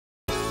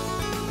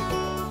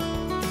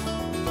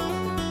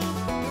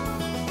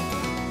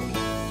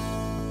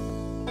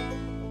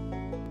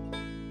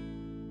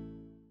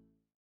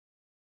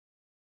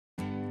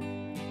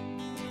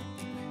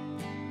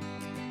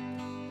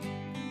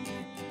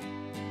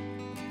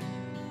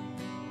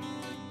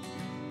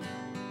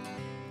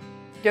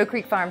Doe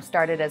Creek Farm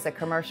started as a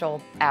commercial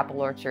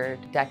apple orchard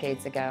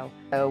decades ago.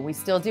 So we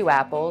still do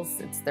apples.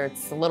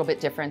 It's a little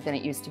bit different than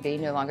it used to be,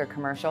 no longer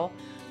commercial.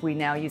 We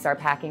now use our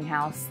packing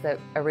house that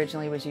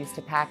originally was used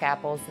to pack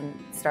apples and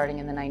starting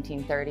in the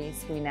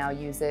 1930s. We now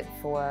use it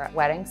for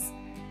weddings.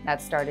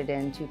 That started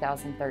in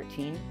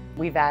 2013.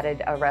 We've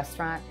added a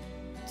restaurant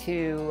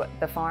to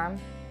the farm,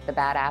 the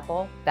Bad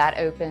Apple. That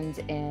opened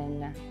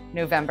in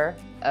November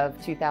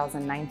of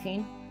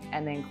 2019.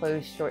 And then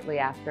closed shortly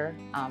after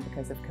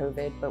because of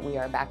COVID, but we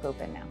are back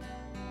open now.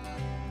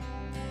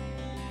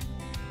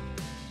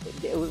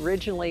 It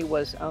originally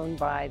was owned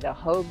by the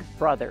Hogue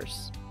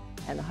brothers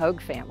and the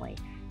Hogue family,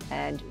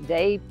 and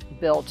they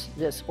built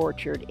this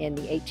orchard in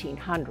the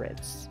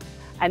 1800s.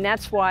 And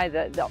that's why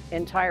the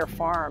entire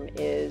farm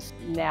is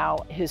now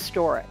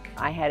historic.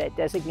 I had it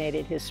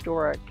designated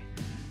historic,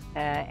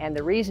 and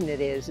the reason it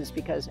is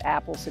because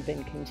apples have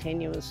been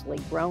continuously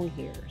grown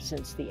here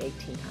since the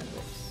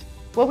 1800s.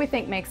 What we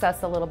think makes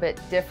us a little bit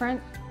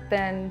different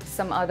than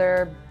some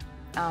other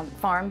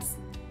farms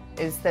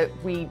is that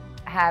we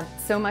have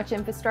so much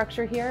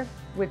infrastructure here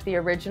with the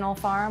original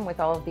farm,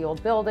 with all of the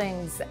old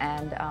buildings,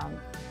 and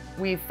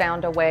we've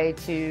found a way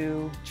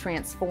to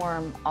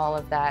transform all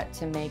of that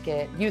to make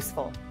it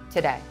useful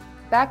today.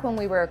 Back when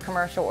we were a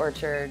commercial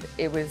orchard,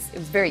 it was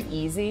very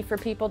easy for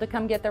people to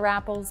come get their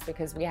apples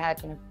because we had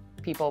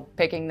people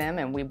picking them,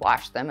 and we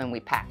washed them and we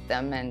packed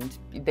them, and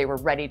they were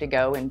ready to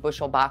go in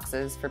bushel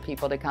boxes for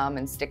people to come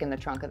and stick in the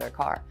trunk of their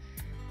car.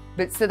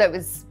 So that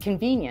was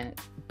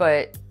convenient,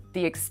 but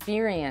the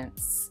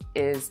experience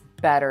is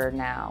better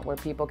now, where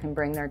people can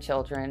bring their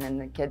children and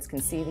the kids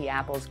can see the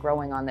apples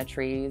growing on the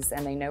trees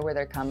and they know where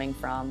they're coming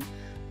from,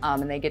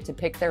 and they get to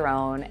pick their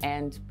own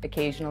and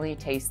occasionally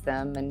taste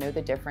them and know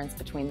the difference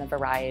between the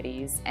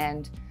varieties.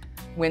 And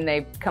when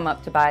they come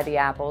up to buy the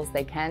apples,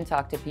 they can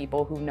talk to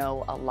people who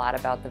know a lot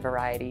about the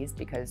varieties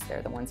because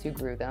they're the ones who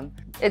grew them.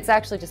 It's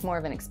actually just more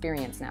of an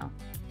experience now.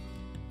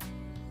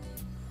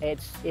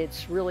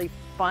 It's really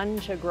fun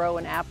to grow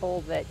an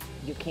apple that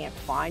you can't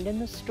find in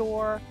the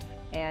store,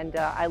 and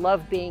I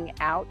love being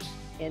out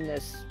in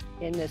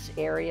this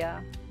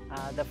area.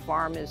 The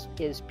farm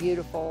is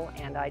beautiful,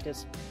 and I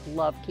just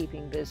love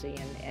keeping busy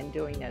and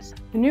doing this.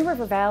 The New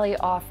River Valley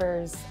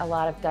offers a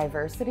lot of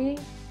diversity.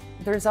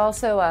 There's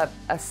also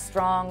a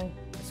strong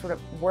sort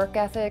of work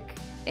ethic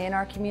in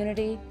our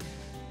community,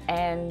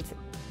 and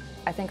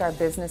I think our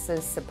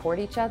businesses support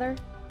each other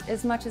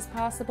as much as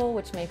possible,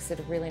 which makes it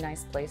a really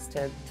nice place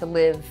to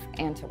live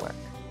and to work.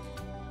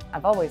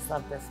 I've always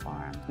loved this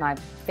farm. My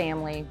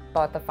family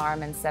bought the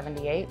farm in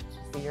 '78, which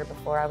is the year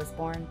before I was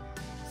born,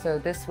 so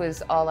this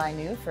was all I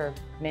knew for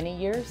many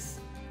years.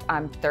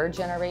 I'm third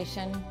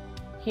generation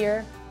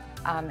here,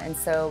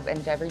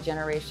 and every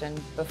generation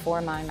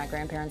before mine, my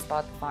grandparents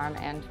bought the farm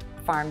and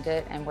farmed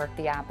it and worked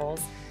the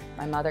apples.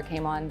 My mother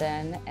came on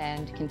then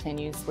and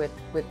continues with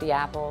the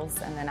apples,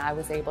 and then I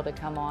was able to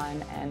come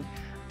on, and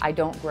I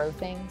don't grow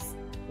things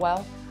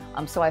well,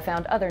 so I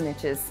found other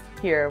niches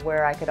here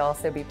where I could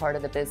also be part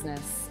of the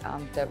business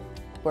that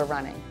we're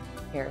running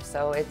here.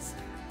 So it's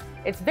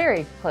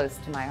very close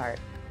to my heart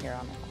here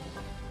on the farm.